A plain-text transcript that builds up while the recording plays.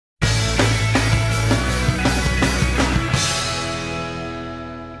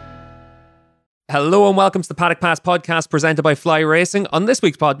Hello and welcome to the Paddock Pass podcast presented by Fly Racing. On this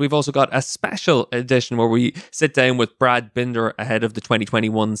week's pod, we've also got a special edition where we sit down with Brad Binder ahead of the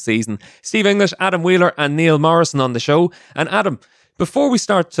 2021 season. Steve English, Adam Wheeler and Neil Morrison on the show. And Adam, before we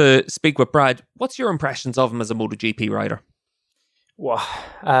start to speak with Brad, what's your impressions of him as a MotoGP rider? Well,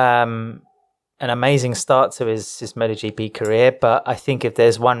 an amazing start to his MotoGP career, but I think if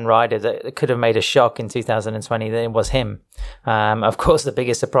there's one rider that could have made a shock in 2020, then it was him. Of course, the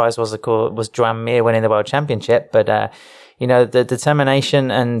biggest surprise was Joan Mir winning the World Championship, but the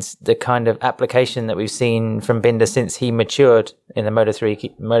determination and the kind of application that we've seen from Binder since he matured in the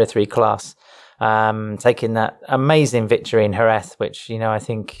Moto3 class, taking that amazing victory in Jerez, which I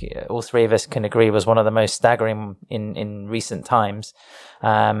think all three of us can agree was one of the most staggering in recent times. Through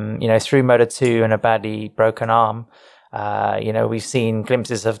Moto2 and a badly broken arm, we've seen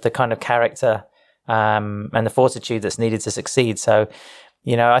glimpses of the kind of character and the fortitude that's needed to succeed. So,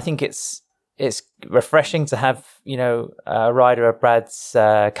 I think it's refreshing to have a rider of Brad's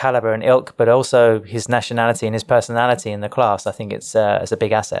caliber and ilk, but also his nationality and his personality in the class. I think it's a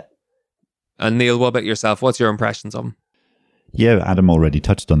big asset. And Neil, what about yourself? What's your impressions of him? Yeah, Adam already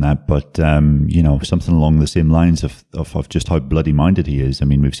touched on that, but something along the same lines of just how bloody minded he is. I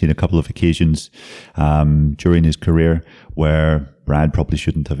mean, we've seen a couple of occasions during his career where Brad probably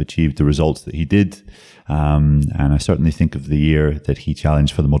shouldn't have achieved the results that he did. And I certainly think of the year that he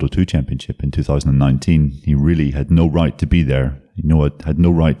challenged for the Moto2 Championship in 2019. He really had no right to be there. Had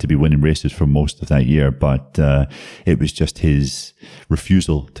no right to be winning races for most of that year, but it was just his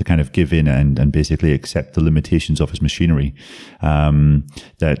refusal to kind of give in and basically accept the limitations of his machinery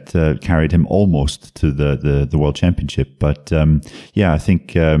that carried him almost to the World Championship. But I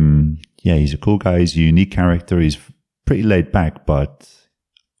think he's a cool guy. He's a unique character. He's pretty laid back, but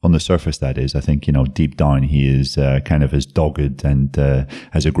on the surface, that is, I think, deep down, he is kind of as dogged and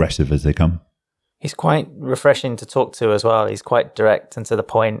as aggressive as they come. He's quite refreshing to talk to as well. He's quite direct and to the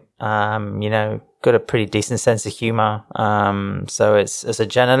point, got a pretty decent sense of humor. So it's as a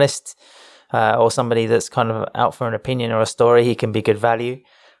journalist or somebody that's kind of out for an opinion or a story, he can be good value.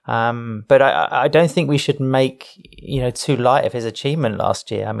 But I don't think we should make, too light of his achievement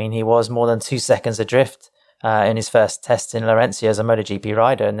last year. I mean, he was more than 2 seconds adrift in his first test in Laurencia as a MotoGP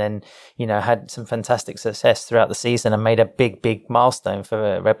rider, and then had some fantastic success throughout the season and made a big milestone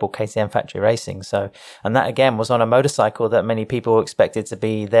for Red Bull KTM Factory Racing. So, and that again was on a motorcycle that many people expected to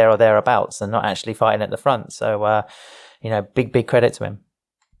be there or thereabouts and not actually fighting at the front. So big credit to him.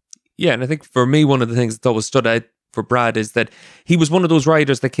 Yeah, and I think for me one of the things that always stood out for Brad is that he was one of those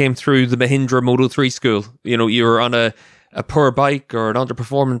riders that came through the Mahindra Moto3 school. You're on a poor bike or an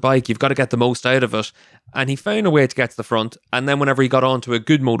underperforming bike, you've got to get the most out of it. And he found a way to get to the front. And then whenever he got onto a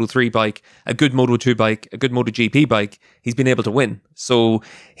good Moto3 bike, a good Moto2 bike, a good MotoGP bike, he's been able to win. So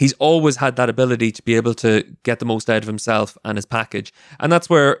he's always had that ability to be able to get the most out of himself and his package. And that's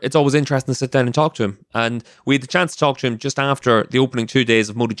where it's always interesting to sit down and talk to him. And we had the chance to talk to him just after the opening 2 days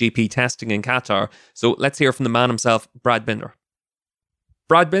of MotoGP testing in Qatar. So let's hear from the man himself, Brad Binder.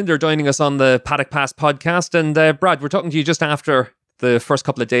 Brad Binder joining us on the Paddock Pass podcast. And Brad, we're talking to you just after the first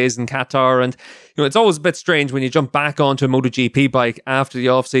couple of days in Qatar, and it's always a bit strange when you jump back onto a MotoGP bike after the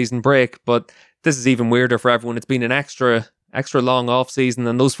off-season break, but this is even weirder for everyone. It's been an extra long off-season,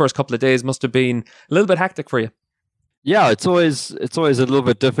 and those first couple of days must have been a little bit hectic for you. Yeah, it's always a little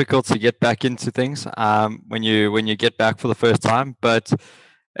bit difficult to get back into things when you get back for the first time, but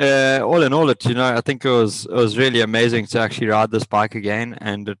all in all, I think it was really amazing to actually ride this bike again,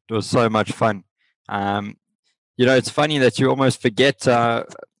 and it was so much fun. It's funny that you almost forget a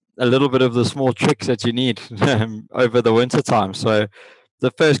little bit of the small tricks that you need over the winter time. So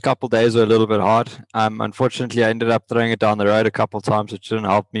the first couple of days were a little bit hard. Unfortunately, I ended up throwing it down the road a couple of times, which didn't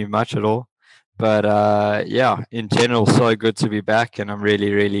help me much at all. But in general, so good to be back, and I'm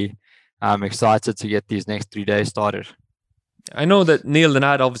really, really excited to get these next 3 days started. I know that Neil and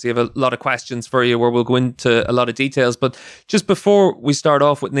Ad obviously have a lot of questions for you where we'll go into a lot of details, but just before we start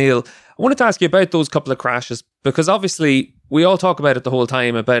off with Neil, I wanted to ask you about those couple of crashes, because obviously we all talk about it the whole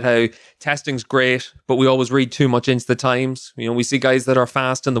time about how testing's great, but we always read too much into the times. We see guys that are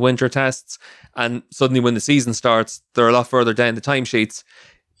fast in the winter tests, and suddenly when the season starts, they're a lot further down the timesheets.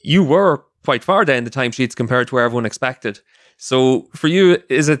 You were quite far down the timesheets compared to where everyone expected. So for you,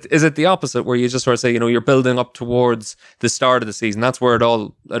 is it the opposite, where you just sort of say, you're building up towards the start of the season? That's where it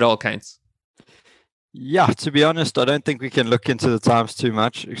all counts. Yeah, to be honest, I don't think we can look into the times too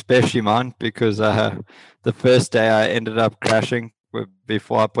much, especially mine, because the first day I ended up crashing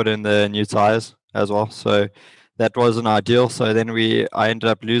before I put in the new tires as well. So that wasn't ideal. So then I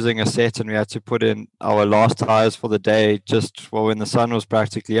ended up losing a set, and we had to put in our last tires for the day just when the sun was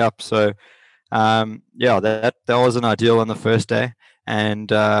practically up. So yeah, that wasn't ideal on the first day. And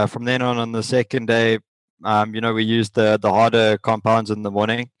from then on the second day, we used the harder compounds in the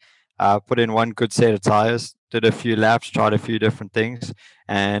morning, put in one good set of tires, did a few laps, tried a few different things.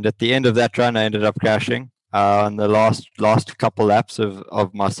 And at the end of that run, I ended up crashing on the last couple laps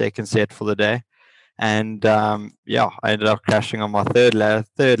of my second set for the day. And yeah, I ended up crashing on my third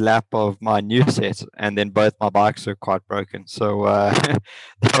lap of my new set, and then both my bikes were quite broken. So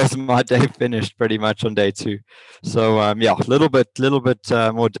that was my day finished pretty much on day 2. So yeah, a little bit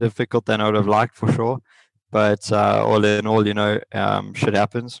more difficult than I would have liked for sure. But all in all, shit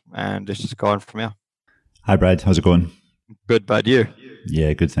happens, and it's just going from here. Hi, Brad. How's it going? Good, bud. You?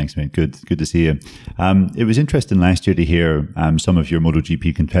 Yeah, good. Thanks, mate. Good to see you. It was interesting last year to hear some of your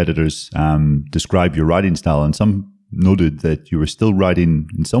MotoGP competitors describe your riding style, and some noted that you were still riding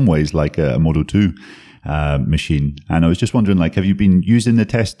in some ways like a Moto2 machine. And I was just wondering, like, have you been using the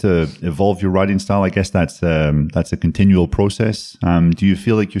test to evolve your riding style? I guess that's a continual process. Do you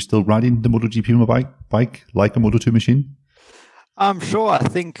feel like you're still riding the MotoGP bike like a Moto2 machine? I'm sure. I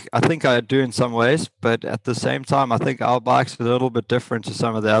think I do in some ways, but at the same time, I think our bike's a little bit different to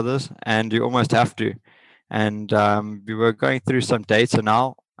some of the others, and you almost have to. And we were going through some data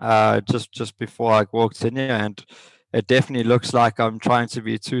now, just before I walked in here, and it definitely looks like I'm trying to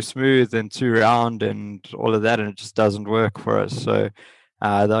be too smooth and too round and all of that, and it just doesn't work for us. So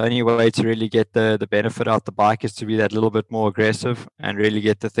the only way to really get the benefit out the bike is to be that little bit more aggressive and really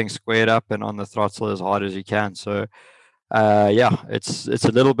get the thing squared up and on the throttle as hard as you can. So yeah, it's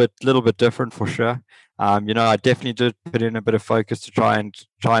a little bit different for sure. I definitely did put in a bit of focus to try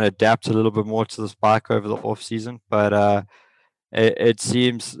and adapt a little bit more to this bike over the off season, but it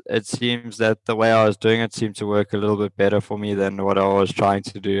seems that the way I was doing it seemed to work a little bit better for me than what I was trying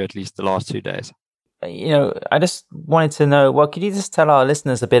to do at least the last 2 days. I just wanted to know, well, could you just tell our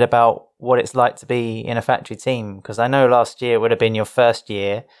listeners a bit about what it's like to be in a factory team? Because I know last year would have been your first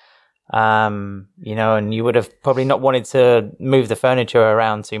year. And you would have probably not wanted to move the furniture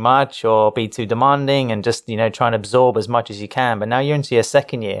around too much or be too demanding and just, try and absorb as much as you can. But now you're into your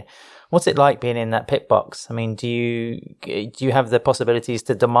second year. What's it like being in that pit box? I mean, do you have the possibilities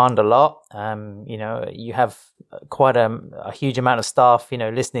to demand a lot? You have quite a huge amount of staff,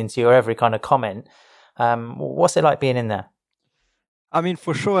 listening to your every kind of comment. What's it like being in there? I mean,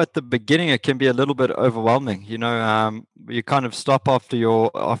 for sure, at the beginning, it can be a little bit overwhelming. You kind of stop after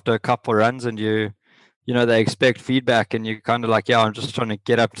a couple runs, and they expect feedback, and you're kind of like, yeah, I'm just trying to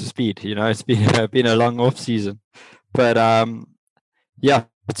get up to speed. It's been a long off season, but yeah,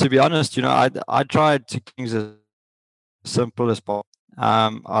 to be honest, I tried to keep things as simple as possible.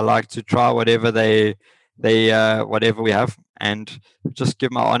 I like to try whatever whatever we have, and just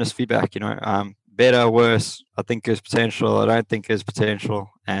give my honest feedback. Better, worse, I think there's potential, I don't think there's potential.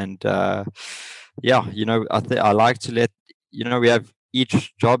 And yeah, I like to let, we have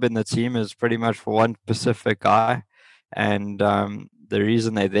each job in the team is pretty much for one specific guy. And the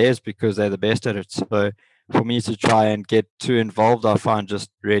reason they're there is because they're the best at it. So for me to try and get too involved, I find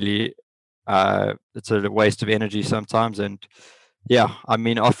just really, it's a waste of energy sometimes. And yeah, I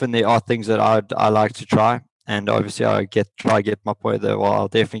mean, often there are things that I like to try. And obviously, I'll get my point there. Well, I'll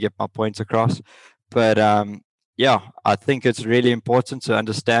definitely get my points across. But yeah, I think it's really important to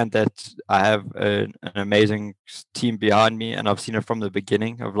understand that I have an amazing team behind me, and I've seen it from the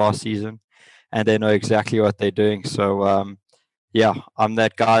beginning of last season, and they know exactly what they're doing. So yeah, I'm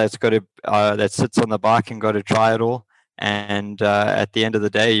that guy that's got to that sits on the bike and got to try it all. And at the end of the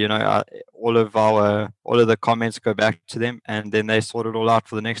day, all of the comments go back to them, and then they sort it all out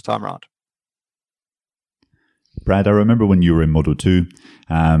for the next time around. Brad, I remember when you were in Moto2,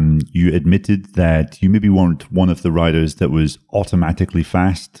 you admitted that you maybe weren't one of the riders that was automatically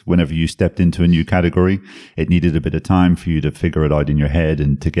fast whenever you stepped into a new category. It needed a bit of time for you to figure it out in your head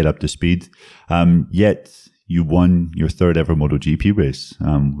and to get up to speed. Yet you won your third ever MotoGP race,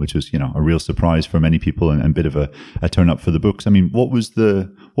 which was, a real surprise for many people and a bit of a turn up for the books. I mean, what was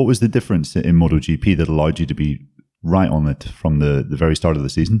the difference in MotoGP that allowed you to be right on it from the very start of the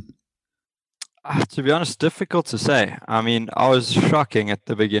season? To be honest, difficult to say. I mean, I was shocking at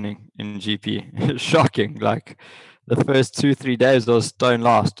the beginning in GP. Shocking. Like the first 2-3 days, I was stone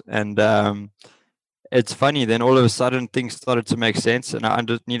last. And it's funny. Then all of a sudden, things started to make sense, and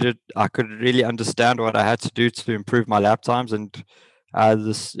I could really understand what I had to do to improve my lap times. And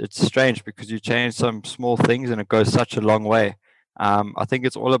it's strange because you change some small things, and it goes such a long way. I think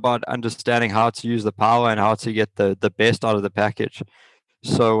it's all about understanding how to use the power and how to get the best out of the package.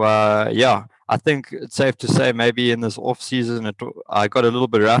 So yeah, I think it's safe to say maybe in this off season I got a little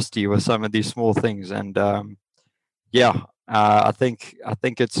bit rusty with some of these small things, and yeah, I think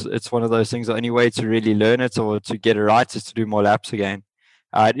it's one of those things. The only way to really learn it or to get it right is to do more laps again.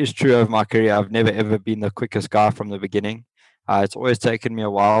 It is true of my career. I've never ever been the quickest guy from the beginning. It's always taken me a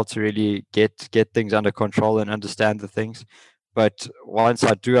while to really get things under control and understand the things. But once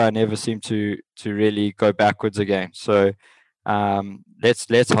I do, I never seem to really go backwards again. So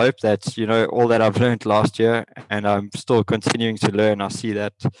let's hope that, you know, all that I've learned last year, and I'm still continuing to learn. I see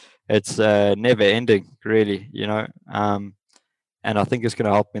that it's never ending, really, you know. And I think it's going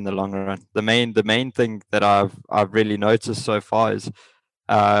to help me in the long run. The main thing that I've really noticed so far is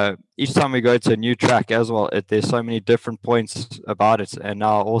each time we go to a new track as well, there's so many different points about it. And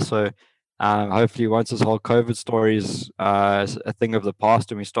now also, hopefully once this whole COVID story is a thing of the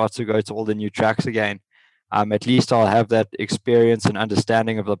past and we start to go to all the new tracks again, at least I'll have that experience and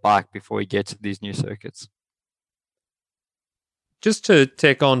understanding of the bike before we get to these new circuits. Just to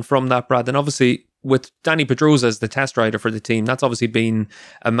take on from that, Brad, and obviously with Danny Pedrosa as the test rider for the team, that's obviously been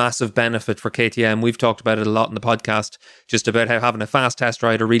a massive benefit for KTM. We've talked about it a lot in the podcast, just about how having a fast test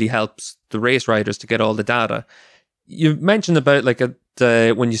rider really helps the race riders to get all the data. You mentioned about like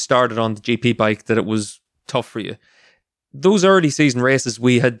when you started on the GP bike that it was tough for you. Those early season races,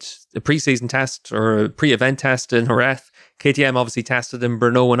 we had a pre-season test or a pre-event test in Jerez. KTM obviously tested in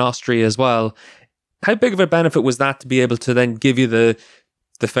Brno in Austria as well. How big of a benefit was that to be able to then give you the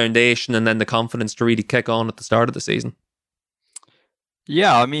foundation and then the confidence to really kick on at the start of the season?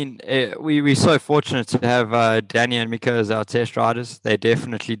 Yeah, I mean, we're so fortunate to have Danny and Mika as our test riders. They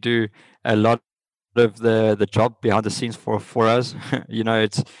definitely do a lot of the job behind the scenes for us. You know,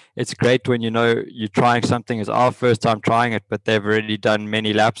 it's great when, you know, you're trying something. It's our first time trying it, but they've already done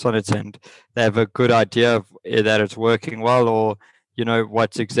many laps on it and they have a good idea of that it's working well, or, you know,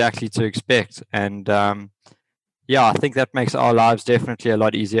 what's exactly to expect. And yeah, I think that makes our lives definitely a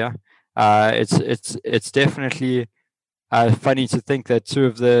lot easier. It's definitely funny to think that two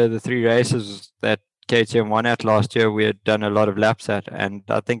of the three races that KTM won at last year, we had done a lot of laps at, and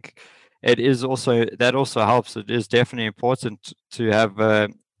I think it is also helps. It is definitely important to have a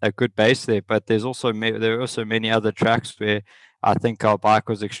good base there, but there are also many other tracks where I think our bike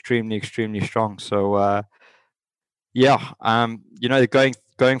was extremely strong. So yeah, you know,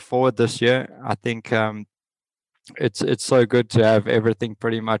 going forward this year, I think it's so good to have everything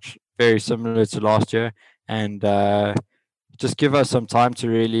pretty much very similar to last year, and just give us some time to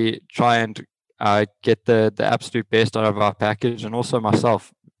really try and get the absolute best out of our package. And also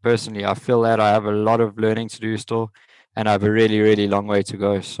myself personally, I feel that I have a lot of learning to do still, and I have a really long way to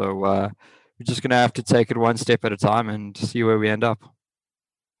go. So we're just going to have to take it one step at a time and see where we end up.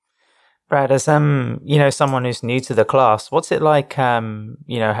 Brad, as you know, someone who's new to the class, what's it like,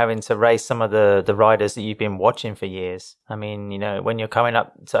 you know, having to race some of the riders that you've been watching for years? I mean, you know, when you're coming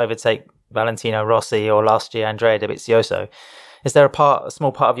up to overtake Valentino Rossi or last year Andrea Dovizioso, is there a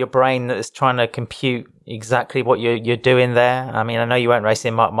small part of your brain that is trying to compute exactly what you're doing there? I mean, I know you weren't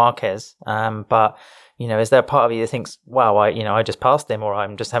racing Marc Marquez, but you know, is there a part of you that thinks, wow, I just passed him, or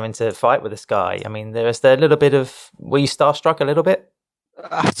I'm just having to fight with this guy? I mean, were you starstruck a little bit?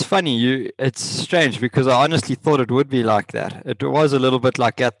 It's funny, it's strange because I honestly thought it would be like that. It was a little bit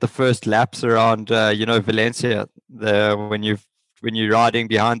like at the first laps around, you know, Valencia, when you're riding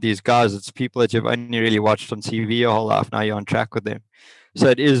behind these guys, it's people that you've only really watched on TV your whole life. Now you're on track with them. So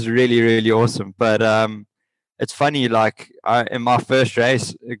it is really awesome. But it's funny, like in my first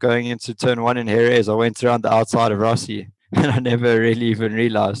race going into turn 1 in Jerez, I went around the outside of Rossi and I never really even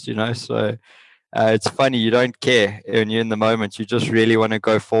realized, you know. So it's funny, you don't care when you're in the moment. You just really want to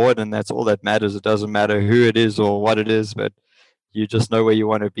go forward, and that's all that matters. It doesn't matter who it is or what it is, but you just know where you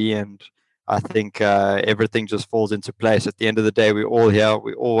want to be. And I think everything just falls into place. At the end of the day, we're all here.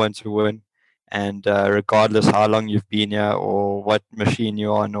 We all want to win. And regardless how long you've been here or what machine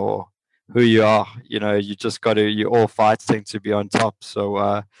you're on or who you are, you know, you're all fighting to be on top.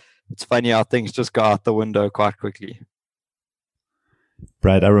 So it's funny how things just go out the window quite quickly.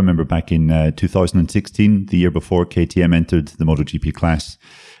 Brad, I remember back in 2016, the year before KTM entered the MotoGP class,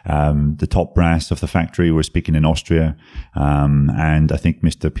 the top brass of the factory were speaking in Austria. And I think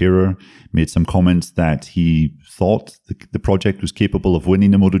Mr. Pirer made some comments that he thought the project was capable of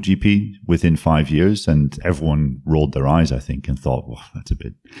winning the MotoGP within 5 years. And everyone rolled their eyes, I think, and thought, well, that's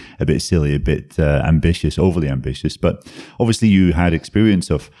a bit silly, a bit ambitious, overly ambitious. But obviously you had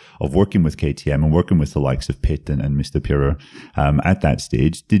experience of working with KTM and working with the likes of Pitt and Mr. Pirer at that stage.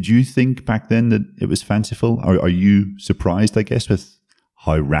 Did you think back then that it was fanciful? Are you surprised, I guess, with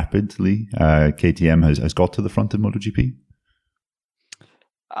how rapidly KTM has got to the front of MotoGP?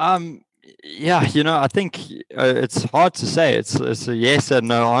 Yeah, you know, I think it's hard to say. It's a yes and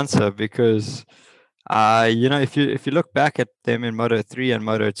no answer because if you look back at them in Moto 3 and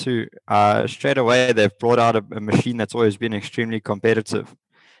Moto 2, straight away they've brought out a machine that's always been extremely competitive.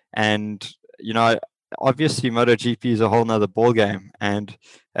 And, obviously MotoGP is a whole nother ball game, and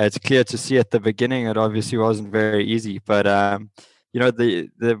it's clear to see at the beginning it obviously wasn't very easy. But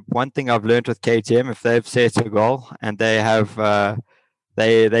the one thing I've learned with KTM, if they've set a goal and they have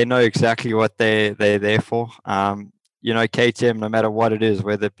they know exactly what they're there for. KTM, no matter what it is,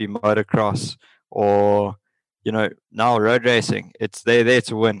 whether it be motocross or now road racing, they're there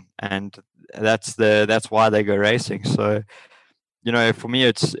to win, and that's why they go racing. So for me,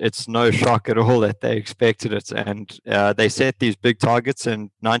 it's no shock at all that they expected it, and they set these big targets, and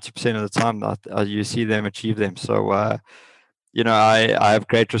 90% of the time you see them achieve them. So I have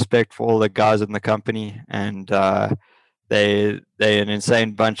great respect for all the guys in the company, and they're an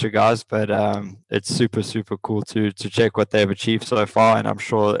insane bunch of guys, but it's super, super cool to check what they've achieved so far, and I'm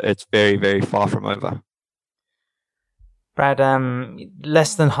sure it's very, very far from over. Brad,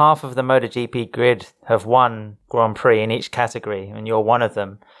 less than half of the MotoGP grid have won Grand Prix in each category, and you're one of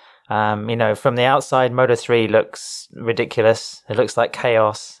them. From the outside, Moto 3 looks ridiculous. It looks like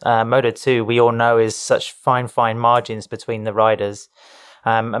chaos. Moto 2, we all know, is such fine margins between the riders.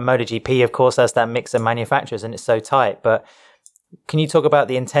 And MotoGP, of course, has that mix of manufacturers, and it's so tight. But can you talk about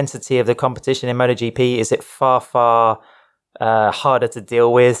the intensity of the competition in MotoGP? Is it far harder to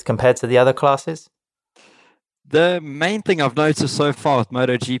deal with compared to the other classes? The main thing I've noticed so far with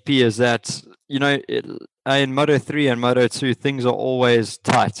MotoGP is that, in Moto 3 and Moto 2, things are always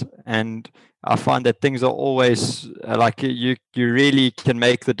tight. And I find that things are always like you really can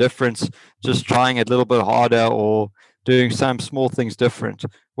make the difference just trying a little bit harder or doing some small things different.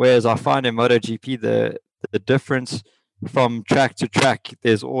 Whereas I find in MotoGP, the difference from track to track,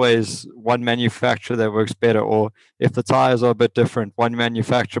 there's always one manufacturer that works better, or if the tires are a bit different, one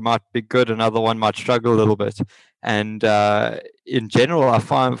manufacturer might be good, another one might struggle a little bit. And in general, I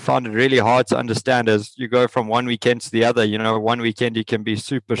found it really hard to understand as you go from one weekend to the other. One weekend you can be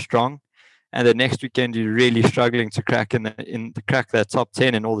super strong, and the next weekend you're really struggling to crack crack that top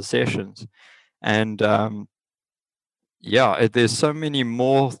 10 in all the sessions. And there's so many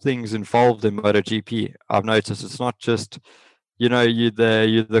more things involved in MotoGP. I've noticed it's not just, you're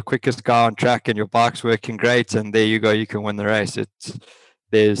the quickest guy on track and your bike's working great, and there you go, you can win the race.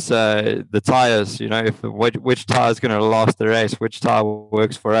 There's the tires. Which tire is going to last the race? Which tire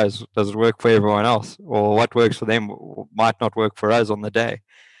works for us? Does it work for everyone else? Or what works for them might not work for us on the day.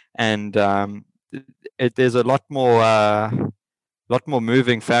 And there's a lot more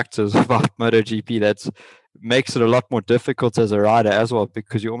moving factors about MotoGP that's makes it a lot more difficult as a rider as well,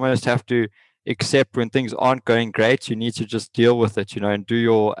 because you almost have to accept when things aren't going great. You need to just deal with it, and do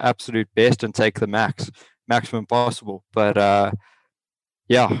your absolute best and take the maximum possible. But I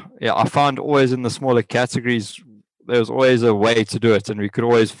found always in the smaller categories there was always a way to do it, and we could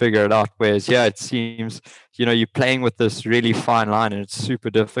always figure it out. Whereas it seems you're playing with this really fine line, and it's super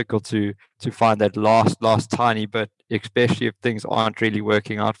difficult to find that last tiny bit, especially if things aren't really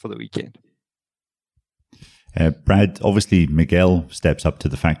working out for the weekend. Brad, obviously Miguel steps up to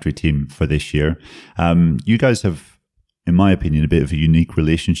the factory team for this year. You guys have, in my opinion, a bit of a unique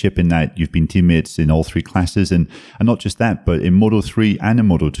relationship in that you've been teammates in all three classes, and not just that, but in Moto 3 and in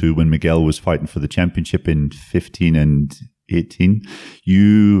Moto 2, when Miguel was fighting for the championship in 15 and 18,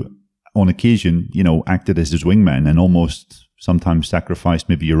 you, on occasion, acted as his wingman and almost sometimes sacrificed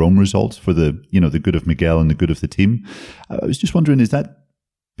maybe your own results for the, the good of Miguel and the good of the team. I was just wondering, is that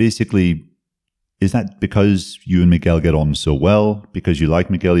because you and Miguel get on so well, because you like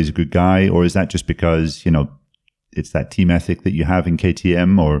Miguel, he's a good guy, or is that just because, it's that team ethic that you have in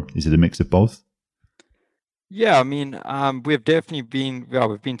KTM, or is it a mix of both? Yeah, I mean, we've definitely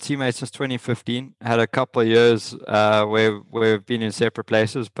we've been teammates since 2015. Had a couple of years where we've been in separate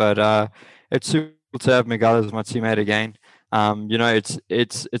places, but it's super cool to have Miguel as my teammate again.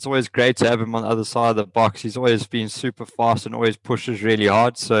 It's always great to have him on the other side of the box. He's always been super fast and always pushes really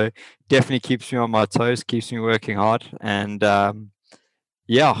hard. So definitely keeps me on my toes, keeps me working hard. And I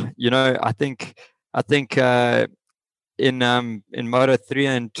think in Moto 3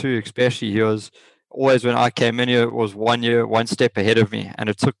 and 2 especially, he was always, when I came in here, was 1 year, one step ahead of me, and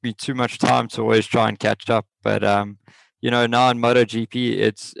it took me too much time to always try and catch up. But now in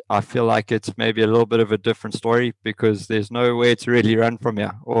MotoGP, I feel like it's maybe a little bit of a different story, because there's nowhere to really run from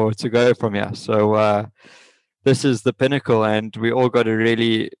here or to go from here. So this is the pinnacle, and we all got to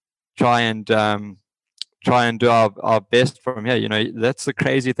really try and do our best from here. That's the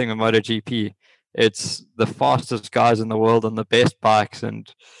crazy thing with MotoGP. It's the fastest guys in the world on the best bikes, and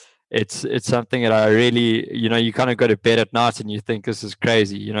it's something that I really, you kind of go to bed at night and you think this is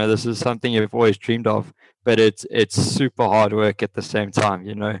crazy. This is something you've always dreamed of, but it's super hard work at the same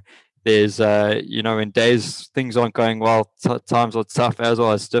time. There's in days things aren't going well, times are tough as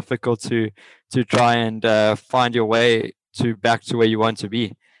well. It's difficult to try and find your way back to where you want to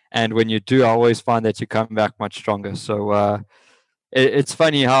be. And when you do, I always find that you come back much stronger. So it's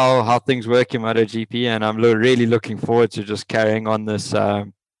funny how things work in MotoGP, and I'm really looking forward to just carrying on this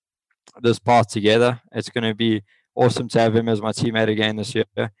path together. It's going to be awesome to have him as my teammate again this year,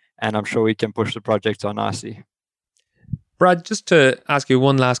 and I'm sure we can push the project on nicely. Brad, just to ask you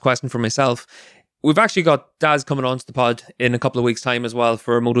one last question for myself. We've actually got Daz coming onto the pod in a couple of weeks' time as well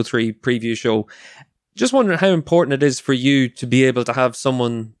for a Moto3 preview show. Just wondering how important it is for you to be able to have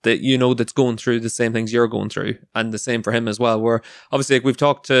someone that that's going through the same things you're going through, and the same for him as well. Where obviously we've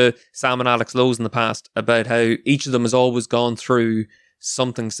talked to Sam and Alex Lowes in the past about how each of them has always gone through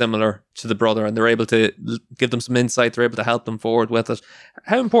something similar to the brother, and they're able to give them some insight, they're able to help them forward with it.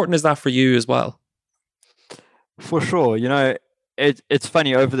 How important is that for you as well? For sure. It's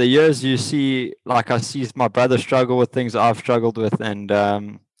funny, over the years you see, I see my brother struggle with things I've struggled with, and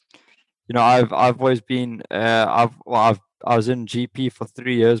I've always been I was in GP for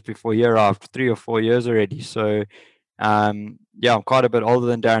 3 years before here. After 3 or 4 years already. So I'm quite a bit older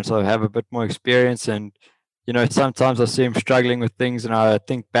than Darren, so I have a bit more experience. And sometimes I see him struggling with things, and I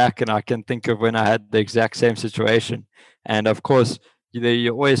think back and I can think of when I had the exact same situation. And of course,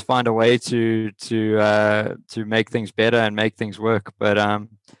 you always find a way to make things better and make things work. But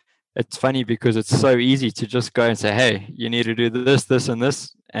it's funny because it's so easy to just go and say, hey, you need to do this, this, and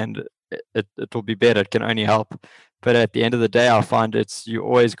this, and it will be better. It can only help. But at the end of the day, I find you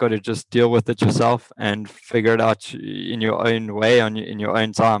always got to just deal with it yourself and figure it out in your own way, in your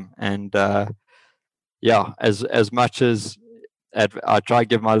own time. And as much as I try to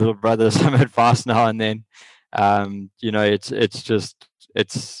give my little brother some advice now and then, it's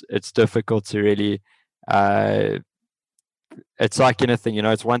difficult to really. It's like anything,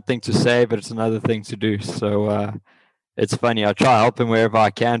 it's one thing to say, but it's another thing to do. So it's funny. I try to help him wherever I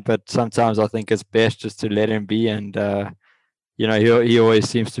can, but sometimes I think it's best just to let him be. And he always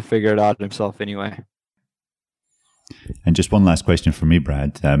seems to figure it out himself anyway. And just one last question for me,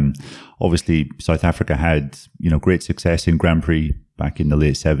 Brad. Obviously, South Africa had great success in Grand Prix back in the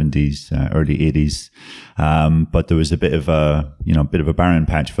late 70s, early 80s, but there was a bit of a barren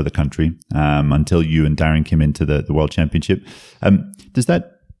patch for the country until you and Darren came into the World Championship. Does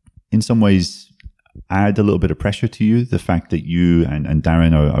that, in some ways, add a little bit of pressure to you, the fact that you and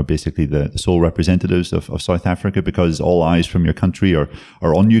Darren are basically the sole representatives of South Africa, because all eyes from your country are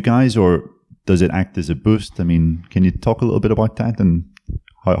on you guys, or does it act as a boost? I mean, can you talk a little bit about that and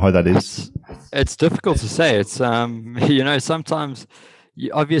how that is? It's difficult to say. It's sometimes,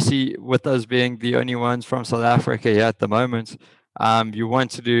 obviously, with us being the only ones from South Africa here at the moment, you want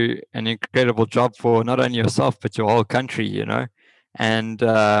to do an incredible job for not only yourself but your whole country. And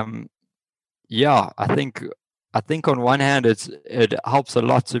I think on one hand it helps a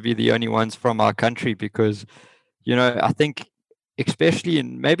lot to be the only ones from our country, because I think, especially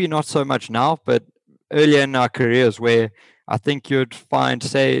maybe not so much now, but earlier in our careers, where I think you'd find,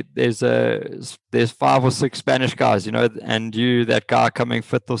 say, there's 5 or 6 Spanish guys, and you, that guy, coming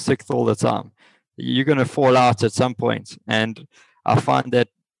 5th or 6th all the time, you're going to fall out at some point. And I find that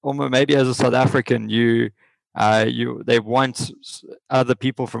almost maybe as a South African, they want other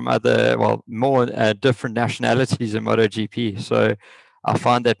people from more different nationalities in MotoGP. So I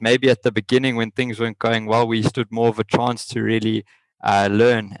find that maybe at the beginning, when things weren't going well, we stood more of a chance to really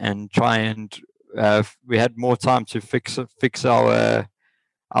learn and try, and we had more time to fix our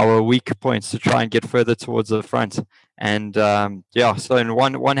weak points to try and get further towards the front. And so in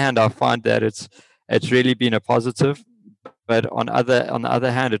one hand, I find that it's really been a positive, but on the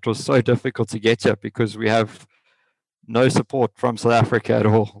other hand, it was so difficult to get here because we have no support from South Africa at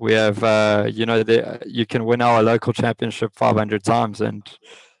all. We have, you can win our local championship 500 times and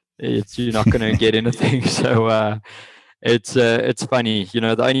you're not going to get anything. So it's funny,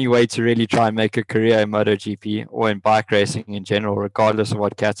 the only way to really try and make a career in MotoGP or in bike racing in general, regardless of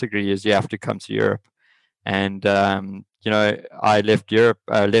what category, is you have to come to Europe. And, I left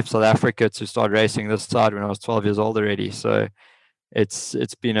South Africa to start racing this side when I was 12 years old already. So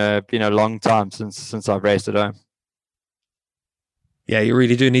it's been a long time since I've raced at home. Yeah, you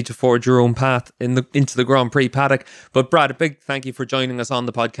really do need to forge your own path into the Grand Prix paddock. But Brad, a big thank you for joining us on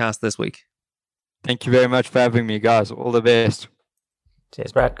the podcast this week. Thank you very much for having me, guys. All the best.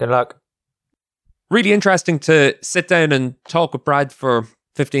 Cheers, Brad. Good luck. Really interesting to sit down and talk with Brad for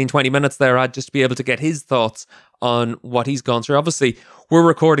 15, 20 minutes there, Ad, just to be able to get his thoughts on what he's gone through. Obviously, we're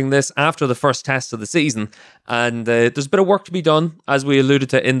recording this after the first test of the season, and there's a bit of work to be done, as we alluded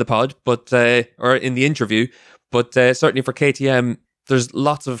to in the pod, but or in the interview, but certainly for KTM, there's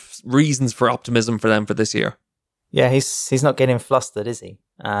lots of reasons for optimism for them for this year. Yeah, he's not getting flustered, is he?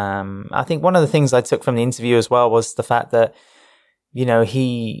 I think one of the things I took from the interview as well was the fact that,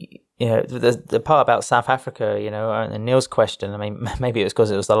 the part about South Africa, and Neil's question, I mean, maybe it was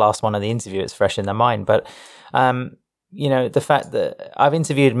because it was the last one of the interview, it's fresh in their mind, but, the fact that I've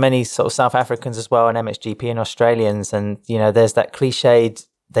interviewed many sort of South Africans as well, and MXGP and Australians, and, there's that cliched,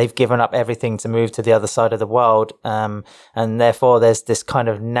 they've given up everything to move to the other side of the world, and therefore there's this kind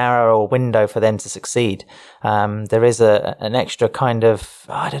of narrow window for them to succeed. There is an extra kind of,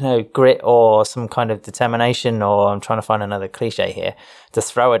 grit or some kind of determination, or I'm trying to find another cliche here to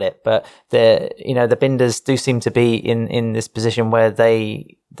throw at it. But the Binders do seem to be in this position where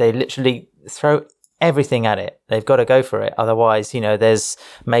they literally throw everything at it. They've got to go for it. Otherwise, there's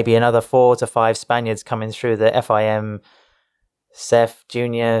maybe another 4 to 5 Spaniards coming through the FIM Seth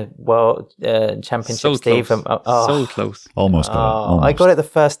Junior World Championship. So Steve, close. So close. Almost got it. Almost. I got it the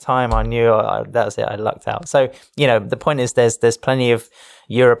first time. I knew that was it. I lucked out. So the point is, there's plenty of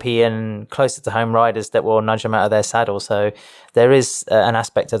European closer to home riders that will nudge them out of their saddle. So there is an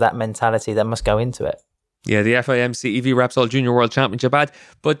aspect of that mentality that must go into it. Yeah, the FIMC EV Repsol Junior World Championship ad.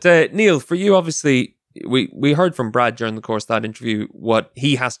 But Neil, for you, obviously, we heard from Brad during the course of that interview what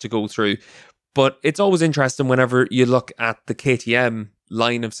he has to go through. But it's always interesting whenever you look at the KTM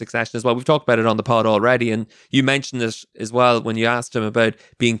line of succession as well. We've talked about it on the pod already, and you mentioned it as well when you asked him about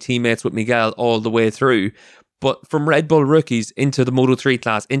being teammates with Miguel all the way through. But from Red Bull rookies into the Moto3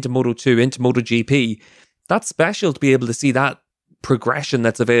 class, into Moto2, into MotoGP, that's special to be able to see that progression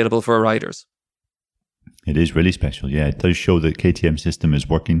that's available for riders. It is really special. Yeah, it does show that KTM system is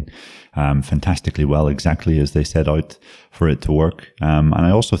working fantastically well, exactly as they set out for it to work. And I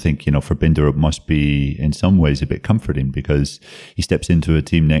also think, for Binder, it must be in some ways a bit comforting because he steps into a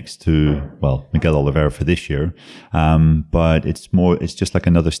team next to, Miguel Oliveira for this year. But it's just like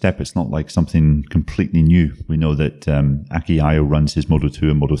another step. It's not like something completely new. We know that Aki Ayo runs his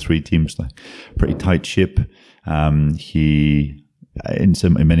Moto2 and Moto3 teams, like pretty tight ship. In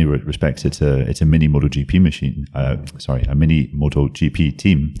many respects, it's a mini MotoGP machine. A mini MotoGP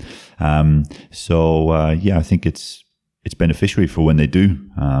team. I think it's beneficiary for when they do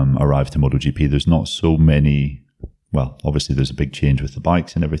arrive to MotoGP. There's not so many. Well, obviously, there's a big change with the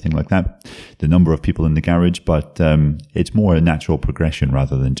bikes and everything like that. The number of people in the garage, but it's more a natural progression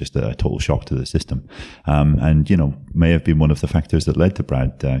rather than just a total shock to the system. May have been one of the factors that led to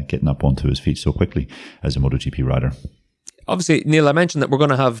Brad getting up onto his feet so quickly as a MotoGP rider. Obviously, Neil, I mentioned that we're going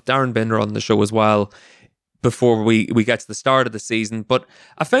to have Darren Binder on the show as well before we get to the start of the season. But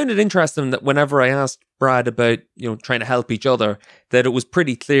I found it interesting that whenever I asked Brad about, trying to help each other, that it was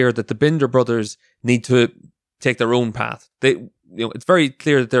pretty clear that the Binder brothers need to take their own path. It's very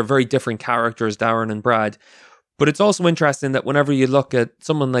clear that they're very different characters, Darren and Brad. But it's also interesting that whenever you look at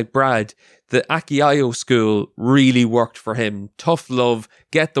someone like Brad, the Aki Ayo school really worked for him. Tough love,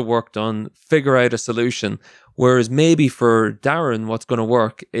 get the work done, figure out a solution. Whereas maybe for Darren, what's going to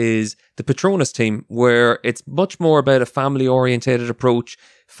work is the Petronas team, where it's much more about a family-orientated approach,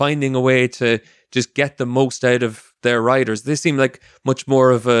 finding a way to just get the most out of their riders. They seem like much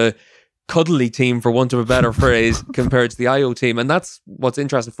more of a cuddly team, for want of a better phrase, compared to the Ayo team. And that's what's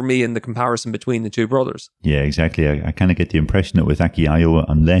interesting for me in the comparison between the two brothers. Yeah, exactly. I kind of get the impression that with Aki Ayo,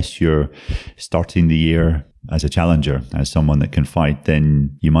 unless you're starting the year as a challenger, as someone that can fight,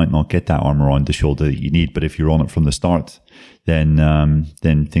 then you might not get that armor on the shoulder that you need. But if you're on it from the start, then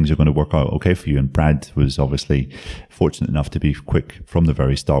things are going to work out okay for you. And Brad was obviously fortunate enough to be quick from the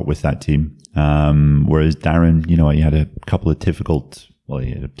very start with that team. Whereas Darren, he had a couple of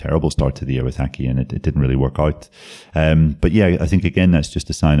he had a terrible start to the year with Aki, and it didn't really work out. But yeah, I think again, that's just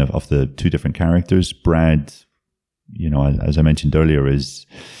a sign of the two different characters. Brad, as I mentioned earlier,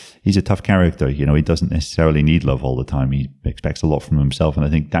 he's a tough character. He doesn't necessarily need love all the time. He expects a lot from himself. And I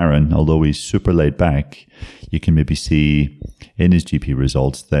think Darren, although he's super laid back, you can maybe see in his GP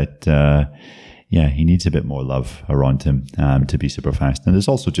results that, he needs a bit more love around him to be super fast. And there's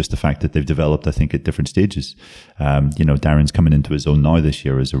also just the fact that they've developed, I think, at different stages. Darren's coming into his own now this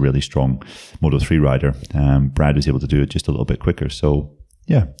year as a really strong Moto3 rider. Brad was able to do it just a little bit quicker. So,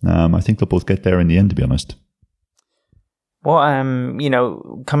 I think they'll both get there in the end, to be honest.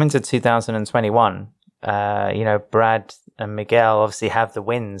 Well, coming to 2021, Brad and Miguel obviously have the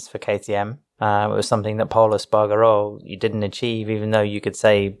wins for KTM. It was something that Pol Espargaró, you didn't achieve, even though you could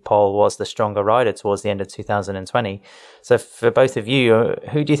say Pol was the stronger rider towards the end of 2020. So for both of you,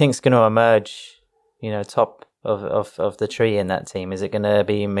 who do you think is going to emerge, top of the tree in that team? Is it going to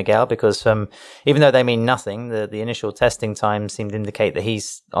be Miguel? Because even though they mean nothing, the initial testing time seemed to indicate that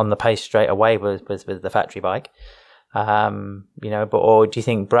he's on the pace straight away with the factory bike. Or do you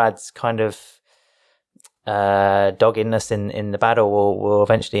think Brad's kind of doggedness in the battle will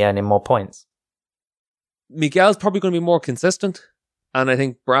eventually earn him more points? Miguel's probably going to be more consistent, and I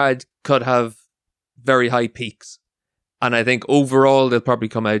think Brad could have very high peaks, and I think overall they'll probably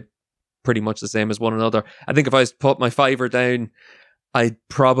come out pretty much the same as one another. I think if I was to put my fiver down, I'd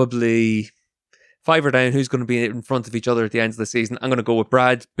probably fiver down who's going to be in front of each other at the end of the season. I'm going to go with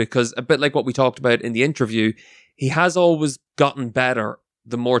Brad, because a bit like what we talked about in the interview, he has always gotten better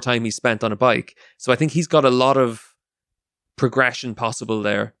the more time he's spent on a bike. So I think he's got a lot of progression possible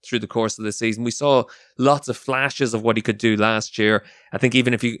there through the course of the season. We saw lots of flashes of what he could do last year. I think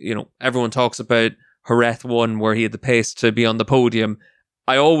even if everyone talks about Jerez 1 where he had the pace to be on the podium,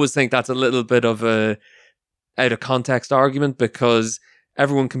 I always think that's a little bit of a out of context argument, because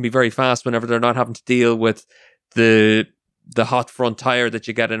everyone can be very fast whenever they're not having to deal with the hot front tire that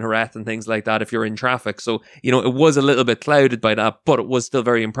you get in Jerez and things like that if you're in traffic. So, it was a little bit clouded by that, but it was still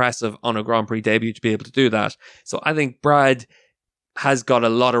very impressive on a Grand Prix debut to be able to do that. So I think Brad has got a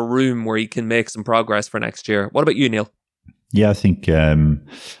lot of room where he can make some progress for next year. What about you, Neil? Yeah, I think they're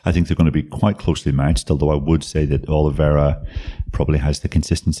going to be quite closely matched, although I would say that Oliveira probably has the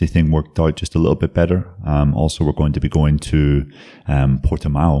consistency thing worked out just a little bit better. Also, we're going to be going to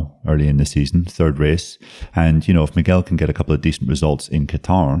Portimao early in the season, third race. And, if Miguel can get a couple of decent results in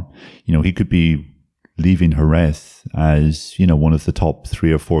Qatar, he could be leaving Jerez as, one of the top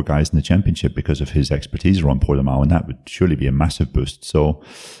 3 or 4 guys in the championship because of his expertise around Portimao, and that would surely be a massive boost. So,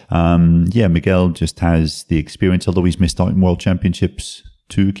 Miguel just has the experience, although he's missed out in World Championships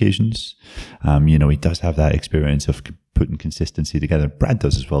 2 occasions. He does have that experience of putting consistency together. Brad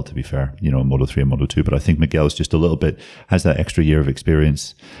does as well, to be fair, in Moto3 and Moto2, but I think Miguel's just a little bit, has that extra year of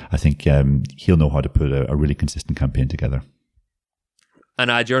experience. I think he'll know how to put a really consistent campaign together. And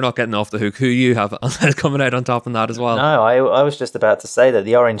Ad, you're not getting off the hook. Who you have coming out on top of that as well? No, I was just about to say that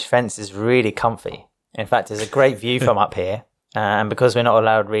the orange fence is really comfy. In fact, it's a great view from up here. And because we're not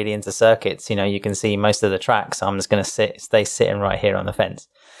allowed really into circuits, you can see most of the tracks. So I'm just going to stay sitting right here on the fence.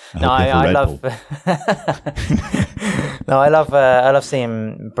 I love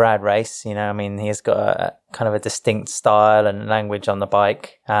seeing Brad race. He's got a kind of a distinct style and language on the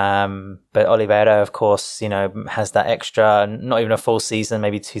bike. But Oliveira, of course, has that extra, not even a full season,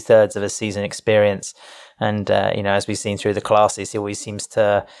 maybe 2/3 of a season experience. And, as we've seen through the classes, he always seems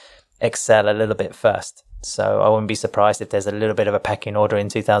to excel a little bit first. So I wouldn't be surprised if there's a little bit of a pecking order in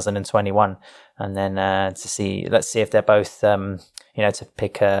 2021. And then let's see if they're both, to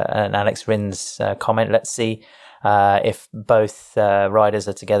pick an Alex Rins comment, let's see if both riders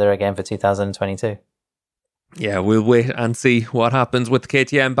are together again for 2022. Yeah, we'll wait and see what happens with the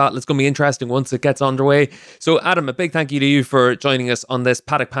KTM battle. It's going to be interesting once it gets underway. So, Adam, a big thank you to you for joining us on this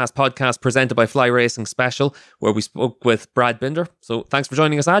Paddock Pass podcast presented by Fly Racing Special, where we spoke with Brad Binder. So, thanks for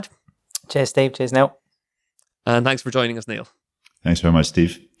joining us, Ad. Cheers, Steve. Cheers, Neil. And thanks for joining us, Neil. Thanks very much,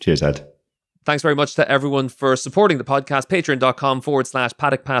 Steve. Cheers, Ed. Thanks very much to everyone for supporting the podcast.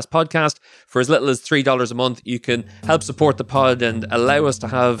 Patreon.com/Paddock Pass podcast. For as little as $3 a month, you can help support the pod and allow us to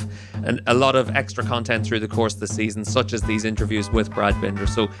have a lot of extra content through the course of the season, such as these interviews with Brad Binder.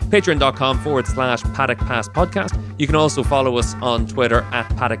 So patreon.com/Paddock Pass podcast. You can also follow us on Twitter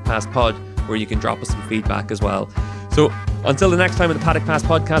 @Paddock Pass Pod, where you can drop us some feedback as well. So until the next time in the Paddock Pass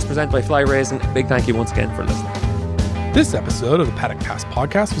podcast presented by Fly Racing, a big thank you once again for listening. This episode of the Paddock Pass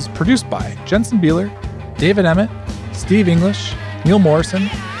podcast was produced by Jensen Beeler, David Emmett, Steve English, Neil Morrison,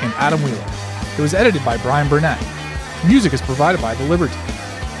 and Adam Wheeler. It was edited by Brian Burnett. Music is provided by The Liberty.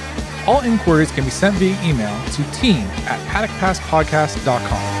 All inquiries can be sent via email to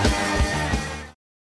team@paddockpasspodcast.com.